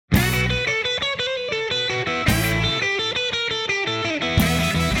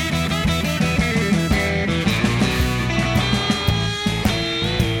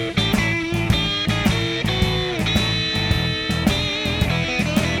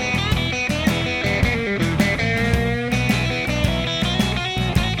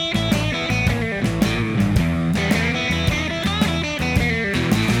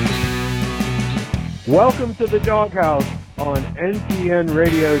Welcome to the DawgHouse on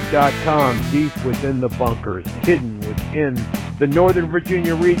ntnradio.com, deep within the bunkers, hidden within the Northern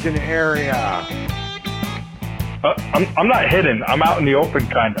Virginia region area. I'm not hidden. I'm out in the open,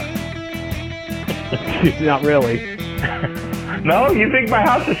 kind of. Not really. No? You think my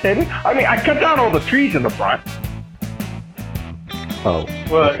house is hidden? I mean, I cut down all the trees in the front. Oh.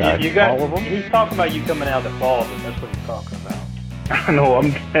 Well, okay. you got all of them? He's talking about you coming out of the closet. That's what he's talking about. No,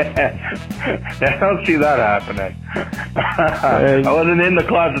 I'm dead. I don't see that happening. I wasn't in the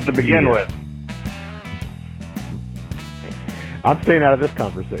closet to begin with. I'm staying out of this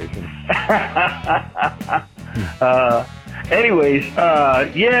conversation. Anyways,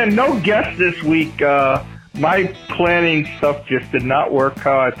 no guest this week. My planning stuff just did not work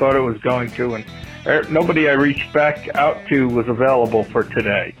how I thought it was going to, and nobody I reached back out to was available for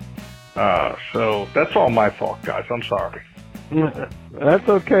today. So that's all my fault, guys. I'm sorry. That's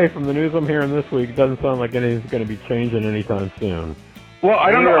okay. From the news I'm hearing this week, it doesn't sound like anything's going to be changing anytime soon. Well,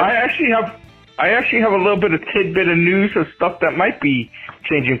 I don't know. I actually have a little bit of tidbit of news of stuff that might be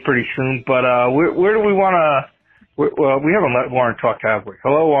changing pretty soon. But where do we want to? Well, we haven't let Warren talk, have we?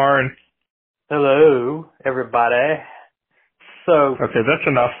 Hello, Warren. Hello, everybody. So okay, that's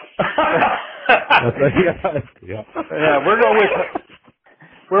enough. Yeah,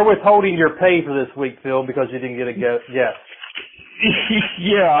 we're withholding your pay for this week, Phil, because you didn't get a guest. Yeah,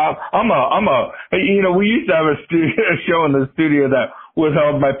 we used to have a show in the studio that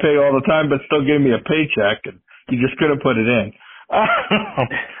withheld my pay all the time, but still gave me a paycheck, and you just couldn't put it in.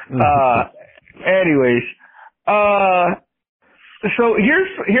 Anyways, so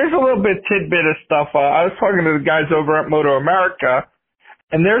here's a little bit tidbit of stuff. I was talking to the guys over at MotoAmerica,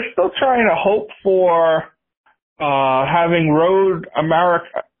 and they're still trying to hope for having Road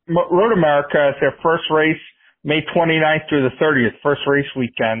America as their first race, May 29th through the 30th, first race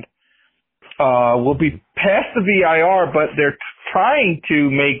weekend. Will be past the VIR, but they're trying to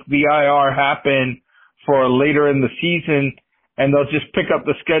make VIR happen for later in the season, and they'll just pick up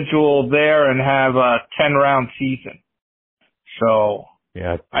the schedule there and have a 10-round season. So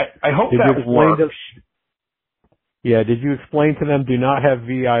yeah, I hope that works. Did you explain to them do not have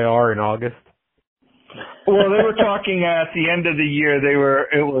VIR in August? Well, they were talking at the end of the year.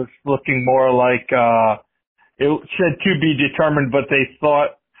 It was looking more like it said to be determined, but they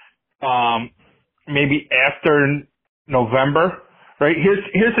thought maybe after November. Right? Here's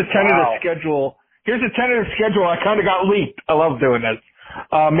a tentative schedule. Here's a tentative schedule. I kind of got leaked. I love doing this.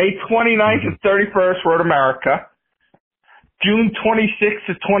 May 29th to 31st, Road America. June 26th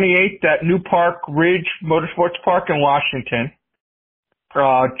to 28th at New Park Ridge Motorsports Park in Washington.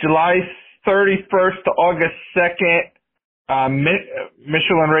 July 31st to August 2nd,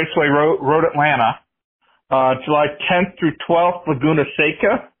 Michelin Raceway Road Atlanta. July 10th through 12th, Laguna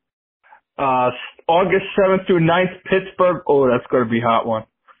Seca. August 7th through 9th, Pittsburgh. Oh, that's going to be a hot one.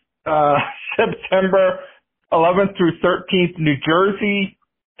 September 11th through 13th, New Jersey.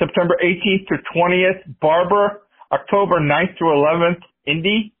 September 18th through 20th, Barber. October 9th through 11th,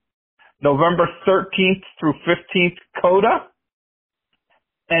 Indy. November 13th through 15th, Coda.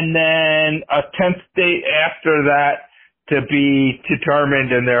 And then a 10th date after that to be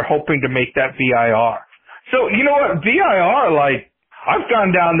determined, and they're hoping to make that VIR. So, you know what, VIR, I've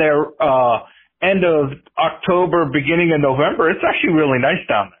gone down there end of October, beginning of November. It's actually really nice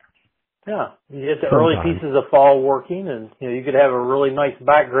down there. Yeah, you get the early pieces of fall working, and you could have a really nice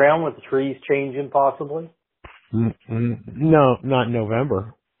background with the trees changing possibly. No, not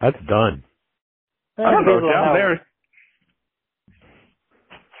November. That's done. I don't know, down there.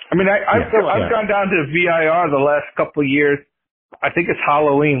 I mean, I've gone down to VIR the last couple of years. I think it's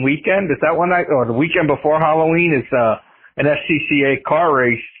Halloween weekend. Is that one or the weekend before Halloween is an SCCA car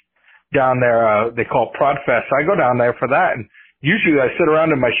race down there. They call it Prod Fest. I go down there for that, and usually I sit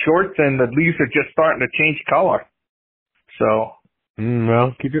around in my shorts, and the leaves are just starting to change color. So.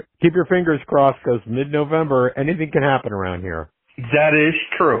 Well, keep your fingers crossed, because mid-November, anything can happen around here. That is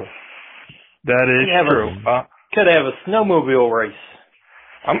true. That is true. Could have a snowmobile race.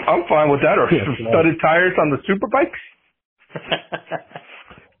 I'm fine with that, or some studded tires on the super bikes.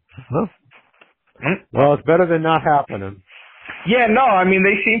 Well, it's better than not happening. Yeah, no, I mean,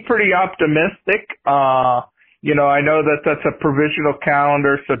 they seem pretty optimistic. I know that that's a provisional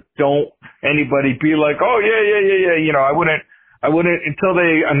calendar, so don't anybody be like, oh, yeah. I wouldn't, until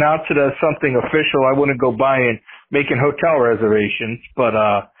they announce it as something official, I wouldn't go by and making hotel reservations. But,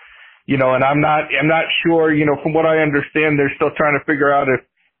 and I'm not sure, from what I understand, they're still trying to figure out if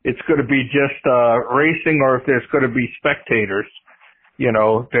it's going to be just, racing or if there's going to be spectators.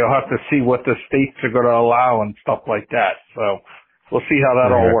 They'll have to see what the states are going to allow and stuff like that. So we'll see how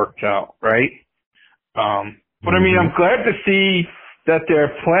that all works out, right? But I mean, I'm glad to see that they're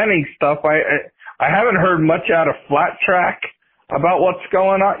planning stuff. I haven't heard much out of Flat Track about what's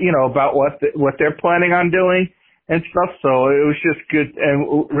going on, about what they're planning on doing and stuff. So it was just good,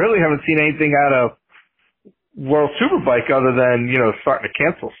 and really haven't seen anything out of World Superbike other than starting to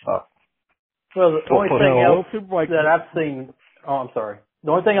cancel stuff. Well, the only thing else that I've seen. Oh, I'm sorry.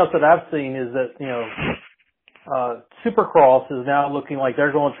 The only thing else that I've seen is that Supercross is now looking like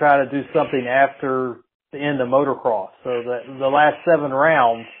they're going to try to do something after the end of motocross. So that the last 7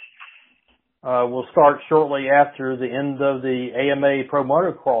 rounds will start shortly after the end of the AMA Pro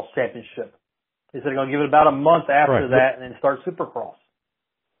Motocross Championship. They said they're going to give it about a month after that and then start Supercross.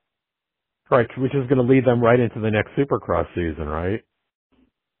 Right, which is going to lead them right into the next Supercross season, right?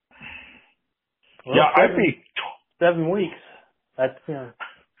 Well, yeah, I'd be 7 weeks. That's I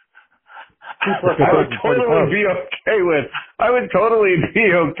would totally be okay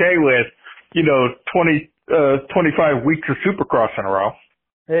with. 20, 25 weeks of Supercross in a row.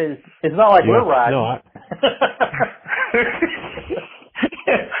 It's not like we're riding. No,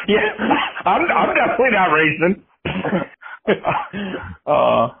 yeah, I'm definitely not racing.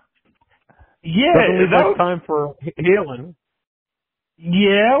 Doesn't leave much time for healing.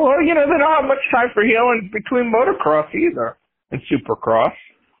 Yeah, well, they don't have much time for healing between motocross either and Supercross.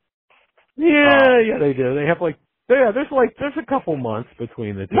 Yeah, they do. They have there's a couple months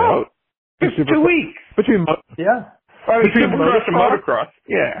between the two. No, it's 2 weeks between Supercross and motocross.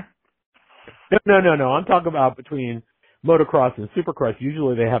 Yeah. No. I'm talking about between motocross and Supercross.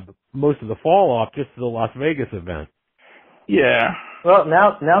 Usually they have most of the fall off just to the Las Vegas event. Yeah. Well,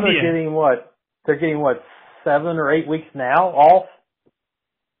 now they're getting what? They're getting 7 or 8 weeks now off.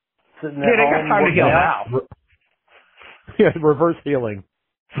 Sitting at they got time to heal now. Yeah, reverse healing.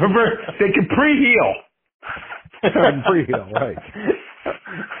 They can pre-heal. Pre-heal, right.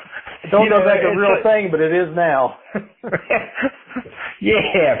 Don't know if that's a real thing, but it is now.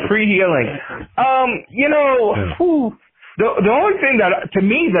 Yeah, pre-healing. The only thing that, to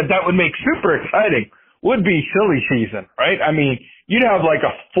me, that would make super exciting would be silly season, right? I mean, you'd have like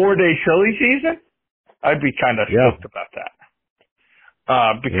a 4-day silly season. I'd be kind of stoked about that.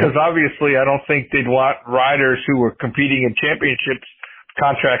 Because obviously I don't think they'd want riders who were competing in championships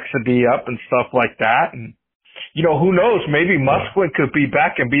contracts to be up and stuff like that. And, who knows? Maybe Musquin could be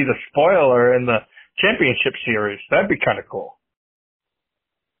back and be the spoiler in the championship series. That'd be kind of cool.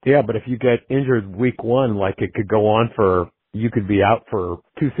 Yeah, but if you get injured week 1, it could go on you could be out for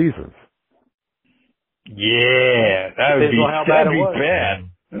 2 seasons. Yeah, that'd be bad.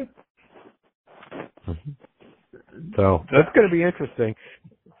 So that's going to be interesting.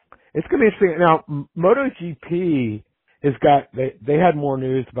 It's going to be interesting. Now, MotoGP they had more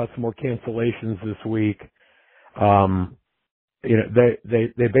news about some more cancellations this week.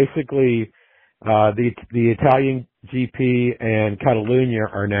 They basically, the Italian GP and Catalunya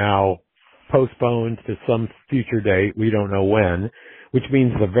are now postponed to some future date. We don't know when, which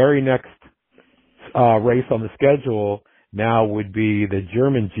means the very next, race on the schedule now would be the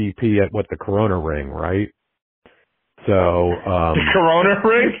German GP at the Corona Ring, right? So, the Corona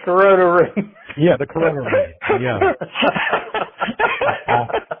Ring? Corona Ring. Yeah, the Corona Ring. Yeah.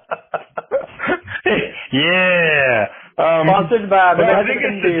 Yeah. Sponsored by I think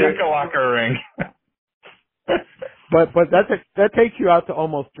it's the Dickalaka Ring. But that takes you out to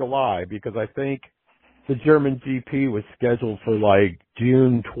almost July, because I think the German GP was scheduled for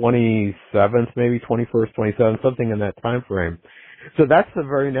June 27th, maybe 21st, 27th, something in that time frame. So that's the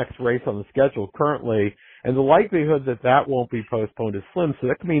very next race on the schedule currently, and the likelihood that won't be postponed is slim. So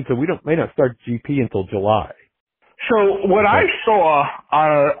that means that may not start GP until July. So what I saw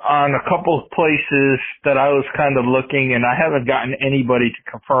on a couple of places that I was kind of looking, and I haven't gotten anybody to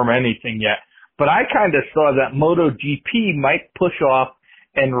confirm anything yet, but I kind of saw that MotoGP might push off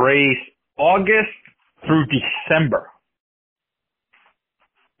and race August through December.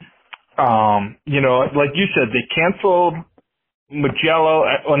 Like you said, they canceled Mugello,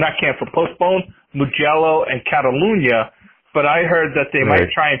 postponed Mugello and Catalunya, but I heard that they might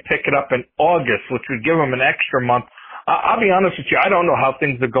try and pick it up in August, which would give them an extra month. I'll be honest with you, I don't know how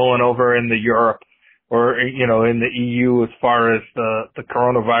things are going over in the Europe or, in the EU as far as the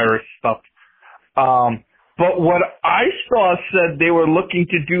coronavirus stuff. But what I saw said they were looking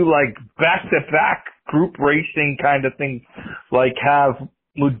to do back-to-back group racing kind of things, have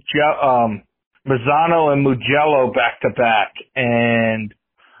Mazzano and Mugello back-to-back, and,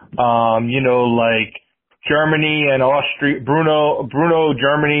 Germany and Austria, Bruno,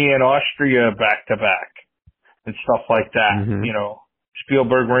 Germany and Austria back-to-back and stuff like that. Mm-hmm.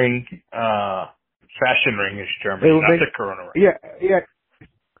 Spielberg Ring, Fashion Ring is Germany, not the Corona Ring. Yeah.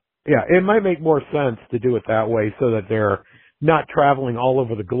 Yeah, it might make more sense to do it that way so that they're not traveling all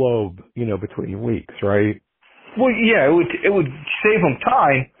over the globe, between weeks, right? Well, yeah, it would save them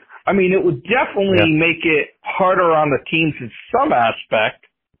time. I mean, it would definitely make it harder on the teams in some aspect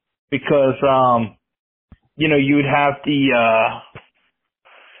because, you would have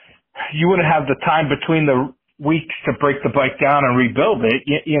you wouldn't have the time between the weeks to break the bike down and rebuild it.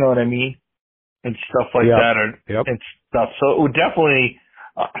 You know what I mean? And stuff like that, and stuff. So it would definitely,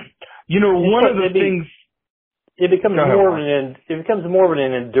 one of the things. It becomes more of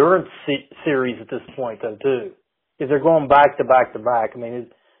an endurance series at this point, though, too. If they're going back to back to back, I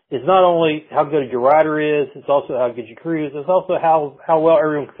mean, it's not only how good your rider is, it's also how good your crew is. It's also how well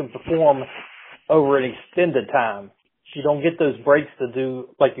everyone can perform over an extended time. You don't get those breaks to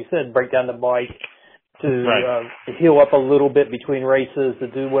do, like you said, break down the bike, to heal up a little bit between races, to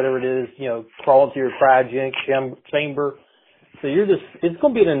do whatever it is, crawl into your cryogenic chamber. So it's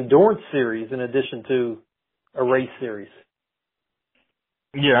going to be an endurance series in addition to a race series.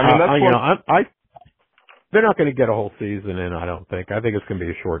 Yeah, I mean, they're not going to get a whole season in, I don't think. I think it's going to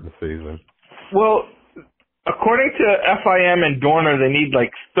be a shortened season. Well, according to FIM and Dorna, they need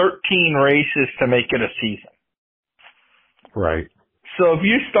like 13 races to make it a season. Right. So if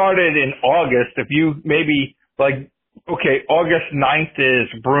you started in August, if you maybe August 9th is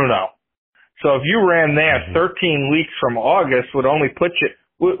Bruno. So if you ran there, 13 weeks from August would only put you,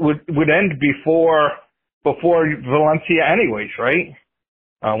 would end before Valencia anyways, right?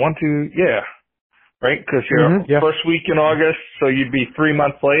 1, 2, yeah. Right? Because you're first week in August, so you'd be 3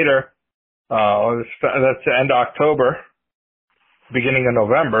 months later. That's the end of October, beginning of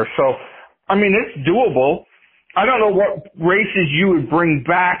November. So, I mean, it's doable. I don't know what races you would bring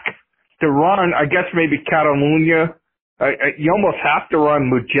back to run. I guess maybe Catalunya. You almost have to run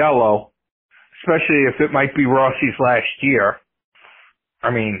Mugello, especially if it might be Rossi's last year. I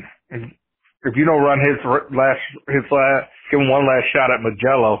mean, if you don't run his last, give him one last shot at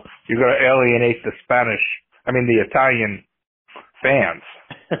Mugello, you're going to alienate the Italian fans.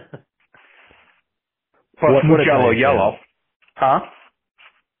 Plus what Mugello Italian yellow. Fans? Huh?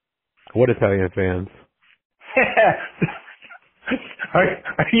 What Italian fans? Are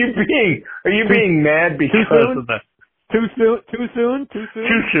you being mad because of the Too soon? Too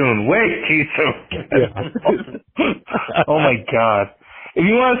soon. Way too soon. Yeah. Oh my God. If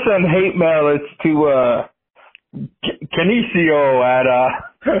you want to send hate mail, it's to Canicio at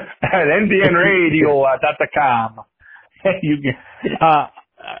ndnradio.com. You can.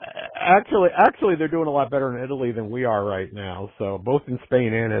 Actually, they're doing a lot better in Italy than we are right now. So both in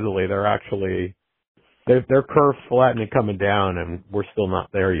Spain and Italy, their curve's flattening and coming down, and we're still not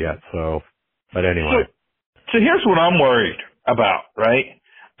there yet. So, but anyway. So here's what I'm worried about, right?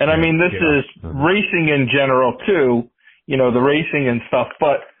 And I mean, this is racing in general too, the racing and stuff.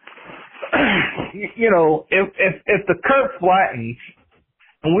 But if the curve flattens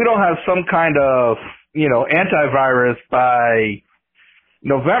and we don't have some kind of antivirus by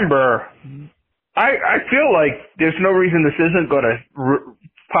November, I feel like there's no reason this isn't going to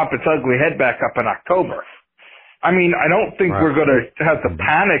pop its ugly head back up in October. I mean, I don't think we're going to have the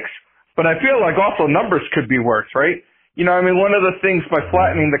panics. But I feel like also numbers could be worse, right? One of the things by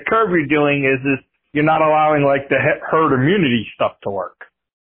flattening the curve you're doing is you're not allowing like the herd immunity stuff to work.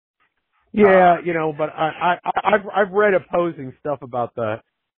 Yeah, but I've read opposing stuff about the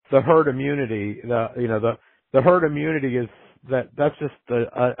herd immunity. The herd immunity is that's just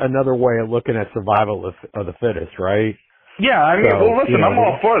another way of looking at survival of the fittest, right? Yeah, I mean, listen, I'm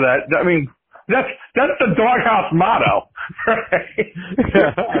all for that. I mean, that's the DawgHouse motto, right?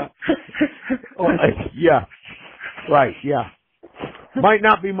 Yeah. Right, yeah. Might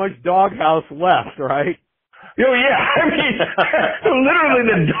not be much DawgHouse left, right? Oh, yeah. I mean, literally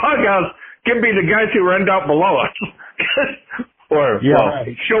the DawgHouse can be the guys who end up below us. Or,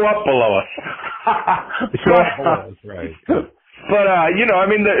 show up below us. Show up below us, right. But,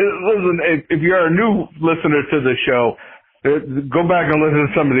 listen, if you're a new listener to the show, go back and listen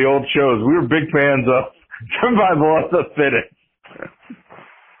to some of the old shows. We were big fans of Survival of the Fittest.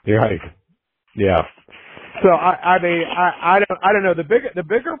 Right. Yeah. So I don't know. The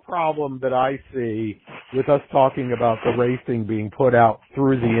bigger problem that I see with us talking about the racing being put out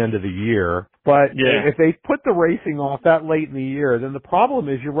through the end of the year, but if they put the racing off that late in the year, then the problem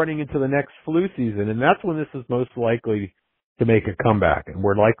is you're running into the next flu season, and that's when this is most likely to make a comeback, and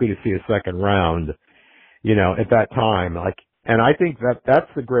we're likely to see a second round, at that time. And I think that's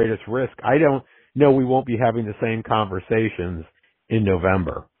the greatest risk. I don't know we won't be having the same conversations in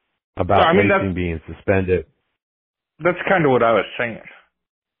November about racing being suspended. That's kind of what I was saying.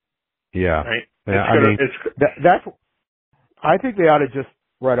 Yeah. Right? Yeah, I think they ought to just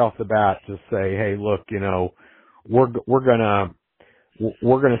right off the bat just say, hey, look, we're gonna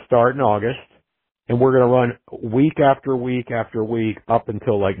start in August, and we're gonna run week after week after week up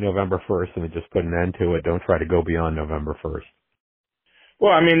until like November 1st, and then just put an end to it. Don't try to go beyond November 1st.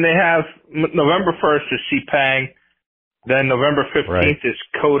 Well, I mean, they have November 1st is Sepang, then November 15th is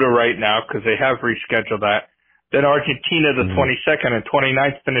COTA right now because they have rescheduled that. Then Argentina, the 22nd and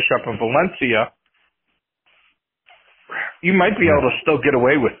 29th finish up in Valencia. You might be able to still get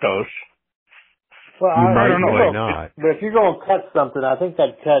away with those. Well, I don't know. Why not? But if you're going to cut something, I think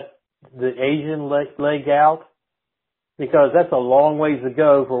I'd cut the Asian leg out because that's a long ways to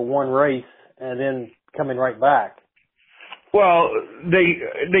go for one race and then coming right back. Well, they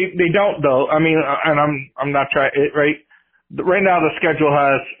don't though. I mean, and I'm not trying it right. Right now the schedule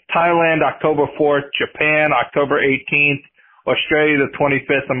has Thailand October 4th, Japan October 18th, Australia the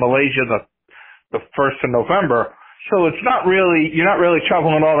 25th, and Malaysia the 1st of November. So it's not really you're not really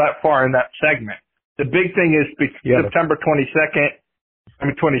traveling all that far in that segment. The big thing is September 27th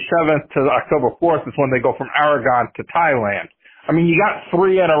to October 4th is when they go from Aragon to Thailand. I mean, you got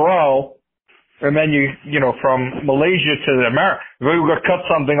 3 in a row. And then from Malaysia to the America, if we were going to cut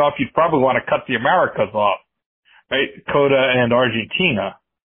something off, you'd probably want to cut the Americas off, right? COTA and Argentina.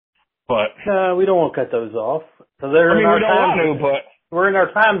 But no, we don't want to cut those off. So they're we don't want to, but we're in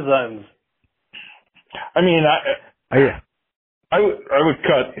our time zones. I mean, I would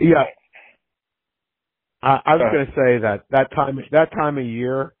cut. Yeah, I was going to say that time of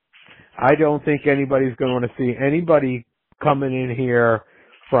year, I don't think anybody's going to want to see anybody coming in here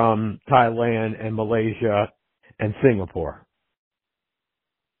from Thailand and Malaysia and Singapore.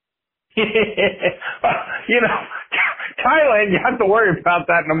 Thailand, you have to worry about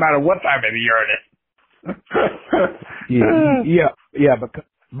that no matter what time of the year it is. yeah,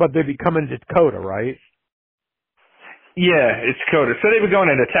 but they'd be coming to Dakota, right? Yeah, it's COTA. So they'd be going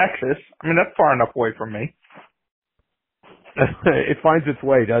into Texas. I mean, that's far enough away from me. It finds its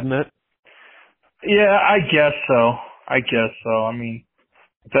way, doesn't it? Yeah, I guess so. I mean,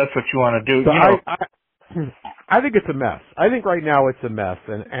 if that's what you want to do. So I think it's a mess. I think right now it's a mess,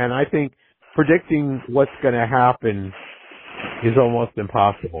 and I think predicting what's going to happen is almost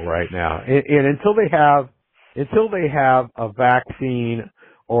impossible right now. And until they have a vaccine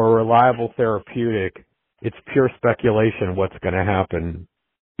or a reliable therapeutic, it's pure speculation what's going to happen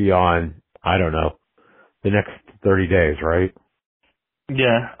beyond, I don't know, the next 30 days, right?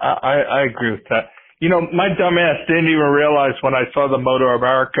 Yeah, I agree with that. My dumb ass didn't even realize when I saw the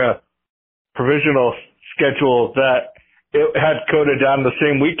MotoAmerica provisional schedule that it had COTA down the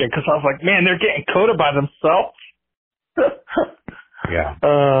same weekend because I was like, man, they're getting COTA by themselves. Yeah.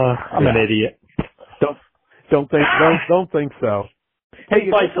 I'm an idiot. Don't think so. Hey,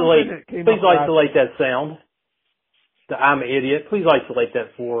 please isolate that sound. I'm an idiot. Please isolate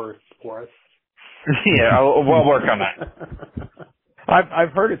that for us. Yeah, we'll work on that.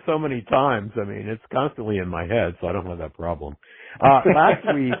 I've heard it so many times. I mean, it's constantly in my head, so I don't have that problem. Last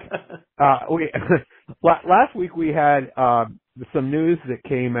week we had some news that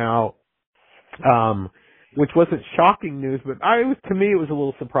came out, which wasn't shocking news, but to me it was a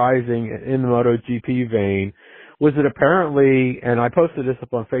little surprising in the MotoGP vein. Was that apparently, and I posted this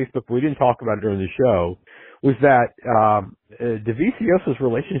up on Facebook, but we didn't talk about it during the show, was that Dovizioso's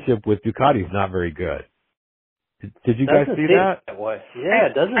relationship with Ducati is not very good. Did you guys see that? Way. Yeah,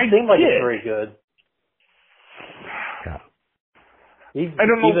 it doesn't seem like it's very good. Yeah. I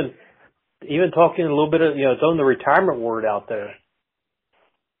don't know. Even talking a little bit of, throwing the retirement word out there.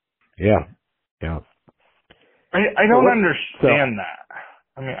 Yeah. I don't understand that.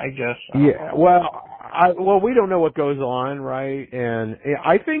 I mean, I guess. Well, we don't know what goes on, right? And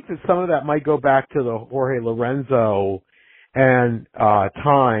I think that some of that might go back to the Jorge Lorenzo and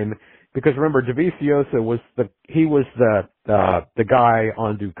time, because remember, Dovizioso was the guy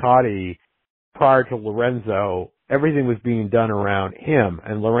on Ducati prior to Lorenzo. Everything was being done around him,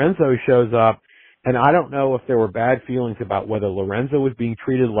 and Lorenzo shows up, and I don't know if there were bad feelings about whether Lorenzo was being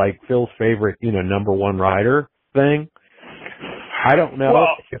treated like Phil's favorite, number one rider thing. I don't know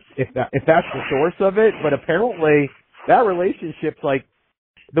if that's the source of it, but apparently that relationship's like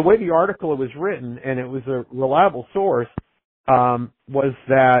the way the article was written, and it was a reliable source, was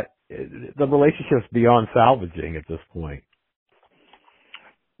that the relationship's beyond salvaging at this point.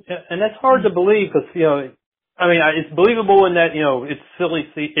 Yeah, and that's hard to believe because it's believable in that it's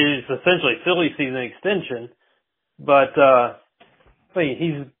essentially silly season extension, but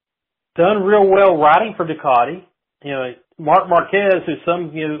he's done real well riding for Ducati. Marquez, who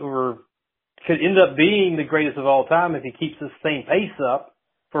some could end up being the greatest of all time if he keeps the same pace up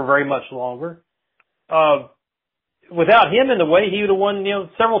for very much longer. without him in the way, he would have won,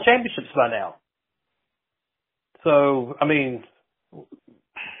 several championships by now. So, I mean,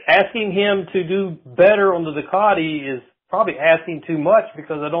 asking him to do better on the Ducati is probably asking too much,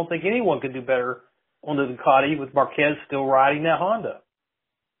 because I don't think anyone could do better on the Ducati with Marquez still riding that Honda.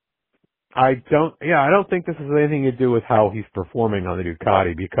 I don't think this has anything to do with how he's performing on the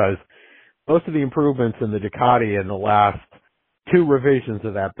Ducati, because most of the improvements in the Ducati in the last 2 revisions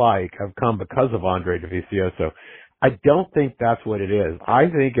of that bike have come because of Andre Dovizioso. I don't think that's what it is. I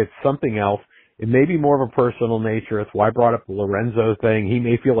think it's something else. It may be more of a personal nature. That's why I brought up the Lorenzo thing. He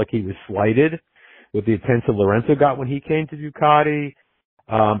may feel like he was slighted with the attention Lorenzo got when he came to Ducati.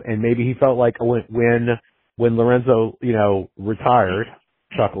 And maybe he felt like when Lorenzo, retired,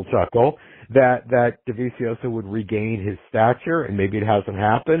 chuckle, that Dovizioso would regain his stature, and maybe it hasn't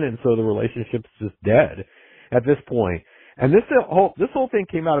happened, and so the relationship's just dead at this point. And this whole thing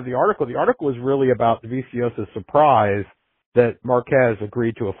came out of the article. The article was really about Dovizioso's surprise that Marquez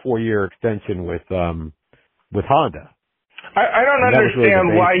agreed to a 4-year extension with Honda. I don't understand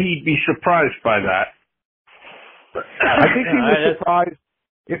really why he'd be surprised by that. I think he was surprised.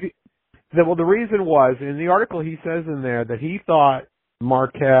 The reason was, in the article he says in there that he thought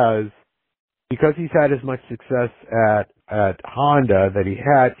Marquez, because he's had as much success at Honda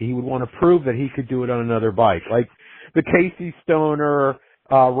that he would want to prove that he could do it on another bike, like the Casey Stoner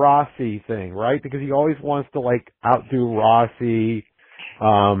Rossi thing, right? Because he always wants to outdo Rossi,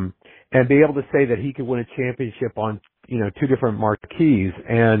 and be able to say that he could win a championship on 2 different marquees.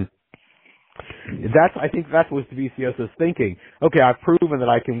 And I think that's what Dovizioso's thinking. Okay, I've proven that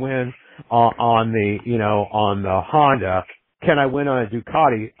I can win on the Honda. Can I win on a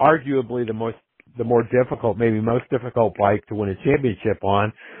Ducati? Arguably the more difficult, maybe most difficult bike to win a championship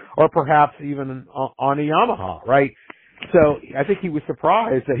on, or perhaps even on a Yamaha, right? So I think he was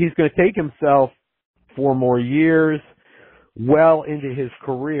surprised that he's going to take himself 4 more years, well into his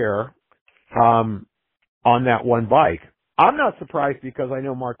career, on that one bike. I'm not surprised, because I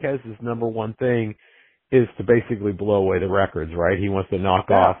know Marquez's number one thing is to basically blow away the records, right? He wants to knock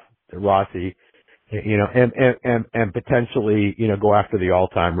off Rossi, and potentially, go after the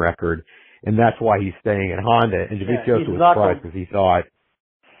all-time record. And that's why he's staying at Honda. And Dovizioso was surprised because he thought,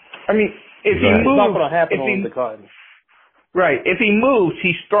 I mean, if he moves, it's not going to happen on the Ducati. Right. If he moves,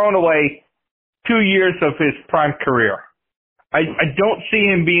 he's thrown away 2 years of his prime career. I don't see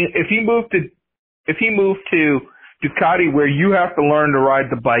him being, if he moved to Ducati, where you have to learn to ride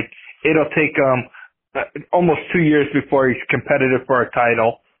the bike, it'll take almost 2 years before he's competitive for a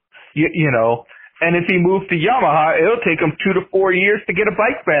title. And if he moved to Yamaha, it'll take him 2 to 4 years to get a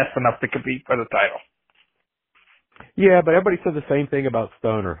bike fast enough to compete for the title. Yeah, but everybody said the same thing about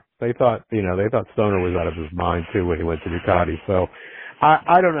Stoner. They thought Stoner was out of his mind too when he went to Ducati. So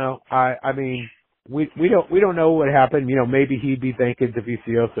I don't know. I mean, we don't know what happened. Maybe he'd be thanking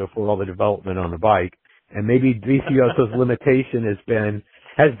Dovizioso for all the development on the bike, and maybe Dovizioso's limitation has been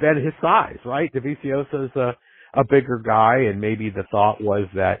his size, right? Dovizioso's a bigger guy, and maybe the thought was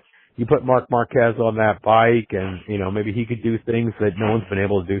that you put Marc Marquez on that bike, and maybe he could do things that no one's been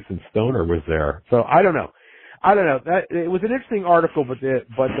able to do since Stoner was there. So I don't know. That it was an interesting article, but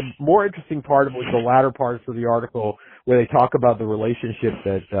the more interesting part of it was the latter parts of the article where they talk about the relationship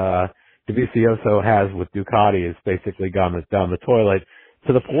that Dovizioso has with Ducati has basically gone down the toilet,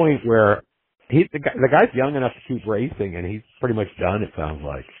 to the point where the guy's young enough to keep racing, and he's pretty much done, it sounds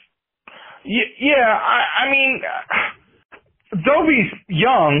like. Yeah, I mean, Dovi's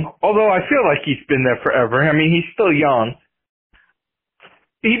young, although I feel like he's been there forever. I mean, he's still young.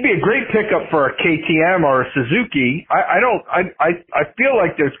 He'd be a great pickup for a KTM or a Suzuki. I feel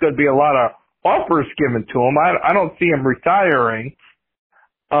like there's going to be a lot of offers given to him. I don't see him retiring.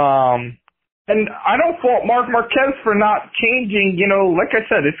 And I don't fault Marc Marquez for not changing. Like I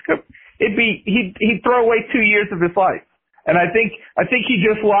said, he'd throw away 2 years of his life. And I think he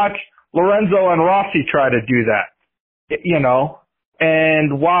just watched Lorenzo and Rossi try to do that.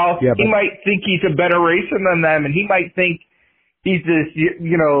 And while he might think he's a better racer than them, and he might think he's this,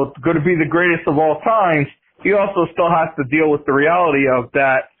 going to be the greatest of all times, he also still has to deal with the reality of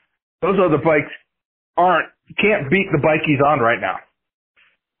that those other bikes can't beat the bike he's on right now.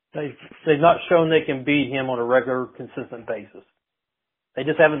 They've not shown they can beat him on a regular, consistent basis. They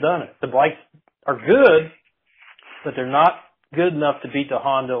just haven't done it. The bikes are good, but they're not good enough to beat the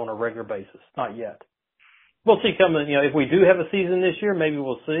Honda on a regular basis. Not yet. We'll see coming, if we do have a season this year, maybe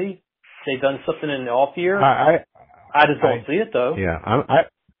we'll see. They've done something in the off year. I just don't see it though. Yeah,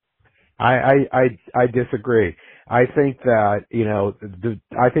 I disagree. I think that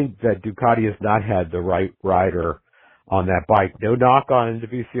Ducati has not had the right rider on that bike. No knock on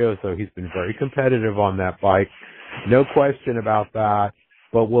Dovizioso. He's been very competitive on that bike. No question about that.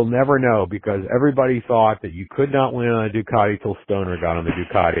 But we'll never know because everybody thought that you could not win on a Ducati till Stoner got on the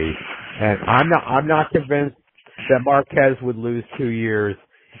Ducati. And I'm not convinced that Marquez would lose 2 years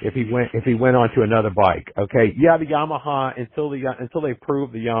if he went on to another bike. Okay. Yeah, the Yamaha until they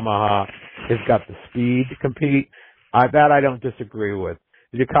prove the Yamaha has got the speed to compete. That I don't disagree with.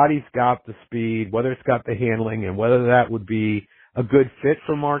 The Ducati's got the speed, whether it's got the handling and whether that would be a good fit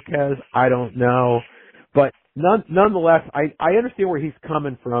for Marquez, I don't know. But nonetheless, I understand where he's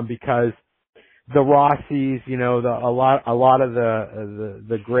coming from because the Rossies, you know, a lot of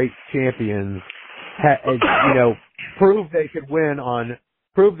the great champions, proved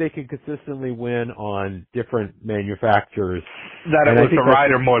they could consistently win on different manufacturers. That it was the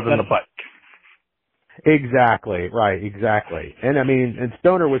rider more than the bike. Exactly, right, exactly. And I mean, and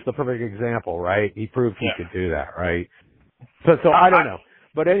Stoner was the perfect example, right? He proved he could do that, right? So I don't know.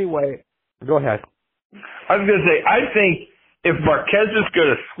 But anyway, go ahead. I was going to say, I think if Marquez is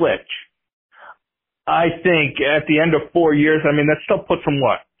going to switch, I think at the end of 4 years, I mean, that still puts him,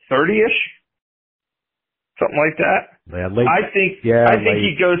 30-ish? Something like that? Yeah, late. I think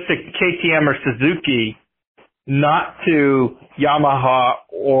he goes to KTM or Suzuki, not to Yamaha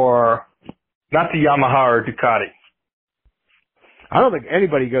or Ducati. I don't think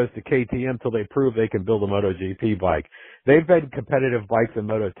anybody goes to KTM till they prove they can build a MotoGP bike. They've been competitive bikes in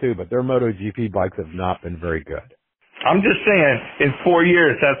Moto2, but their MotoGP bikes have not been very good. I'm just saying, in 4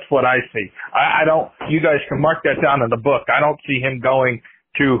 years, that's what I see. I don't, you guys can mark that down in the book. I don't see him going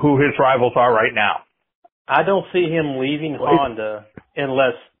to who his rivals are right now. I don't see him leaving Honda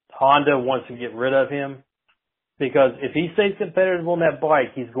unless Honda wants to get rid of him. Because if he stays competitive on that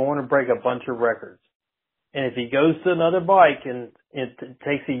bike, he's going to break a bunch of records. And if he goes to another bike and it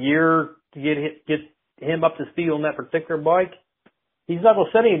takes a year to get him up to speed on that particular bike, he's not going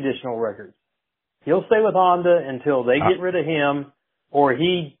to set any additional records. He'll stay with Honda until they get rid of him, or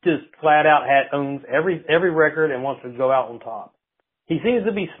he just flat out owns every record and wants to go out on top. He seems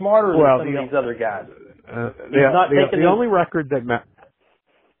to be smarter than some of these other guys. The only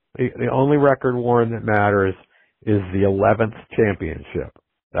record Warren, that matters is the 11th championship.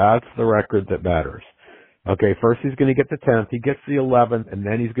 That's the record that matters. Okay, first he's going to get the 10th, he gets the 11th, and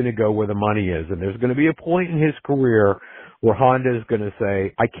then he's going to go where the money is. And there's going to be a point in his career where Honda is going to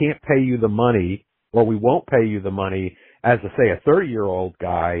say, I can't pay you the money, or we won't pay you the money as, say, a 30-year-old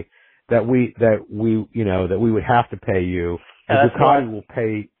guy that we would have to pay you. And Ducati will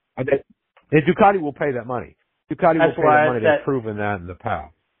pay, and Ducati will pay that money. Ducati will pay that money. They've proven that in the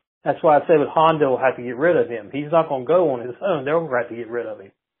past. That's why I say with Honda will have to get rid of him. He's not going to go on his own. They'll have to get rid of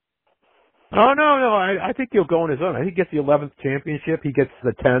him. Oh, no. I think he'll go on his own. I think he gets the 11th championship. He gets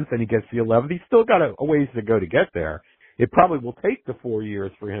the 10th, and he gets the 11th. He's still got a ways to go to get there. It probably will take the 4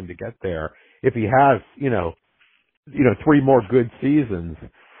 years for him to get there if he has, 3 more good seasons.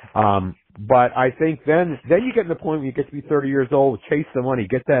 But I think then you get to the point where you get to be 30 years old, chase the money,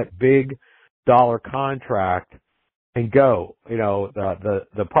 get that big dollar contract, and go.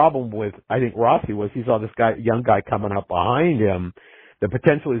 The problem with, I think, Rossi was he saw this young guy coming up behind him that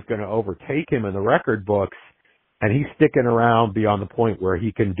potentially is going to overtake him in the record books, and he's sticking around beyond the point where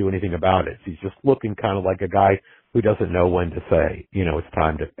he can do anything about it. He's just looking kind of like a guy who doesn't know when to say, it's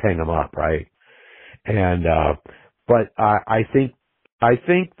time to hang him up, right? And but I think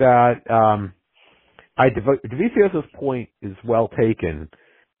that Dovizioso's point is well taken,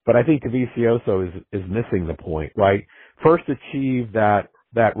 but I think Dovizioso is missing the point, right? First achieve that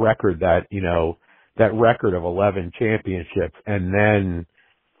record, that record of 11 championships, and then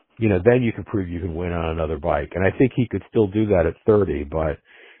you can prove you can win on another bike. And I think he could still do that at 30. But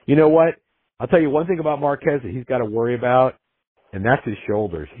you know what? I'll tell you one thing about Marquez that he's got to worry about, and that's his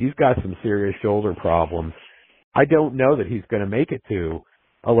shoulders. He's got some serious shoulder problems. I don't know that he's going to make it to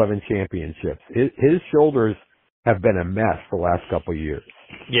 11 championships. His shoulders have been a mess the last couple of years.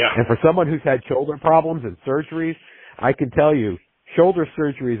 Yeah. And for someone who's had shoulder problems and surgeries, I can tell you, shoulder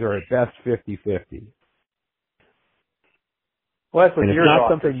surgeries are at best 50-50. Well, that's what and it's not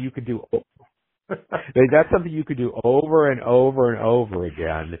something you could do. That's something you could do over and over and over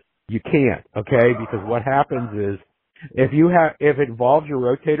again. You can't, okay? Because what happens is, if it involves your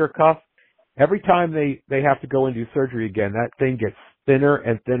rotator cuff, every time they have to go and do surgery again, that thing gets thinner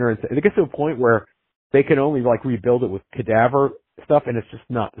and thinner, and it gets to a point where they can only rebuild it with cadaver stuff, and it's just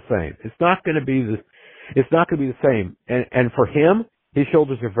not the same. It's not going to be the same. And for him, his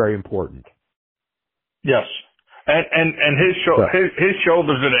shoulders are very important. Yes. And his shoulders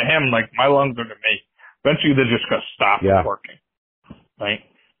are to him like my lungs are to me. Eventually they're just going to stop working. Right?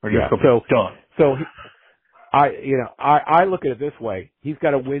 We're just going to be done. So I look at it this way. He's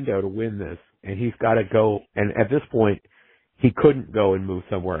got a window to win this and he's got to go. And at this point, he couldn't go and move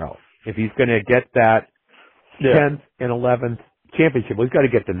somewhere else. If he's going to get that 10th and 11th championship, well, he's got to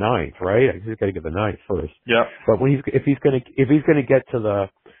get the 9th, right? He's got to get the 9th first. Yeah. But if he's going to get to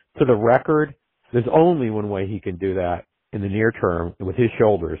the record, there's only one way he can do that in the near term with his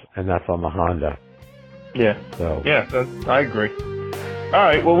shoulders, and that's on the Honda. Yeah. So. Yeah, I agree. All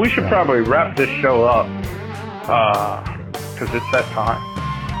right. Well, we should probably wrap this show up because it's that time.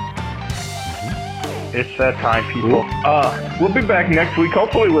 It's that time, people. We'll be back next week,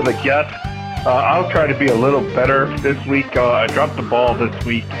 hopefully with a guest. I'll try to be a little better this week. I dropped the ball this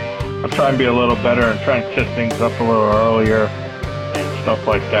week. I'll try and be a little better and try and set things up a little earlier and stuff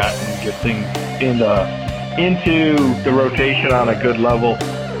like that, and get things into the rotation on a good level.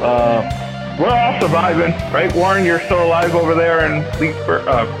 We're all surviving, right? Warren, you're still alive over there in Leesburg.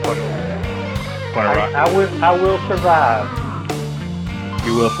 I will survive.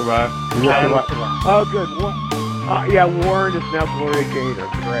 You will survive? Oh, good. Yeah, Warren is now Gloria Gaynor.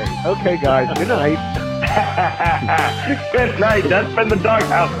 Great. Okay, guys. Good night. Good night. That's been the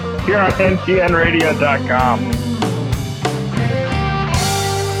DawgHouse here on NTNRadio.com.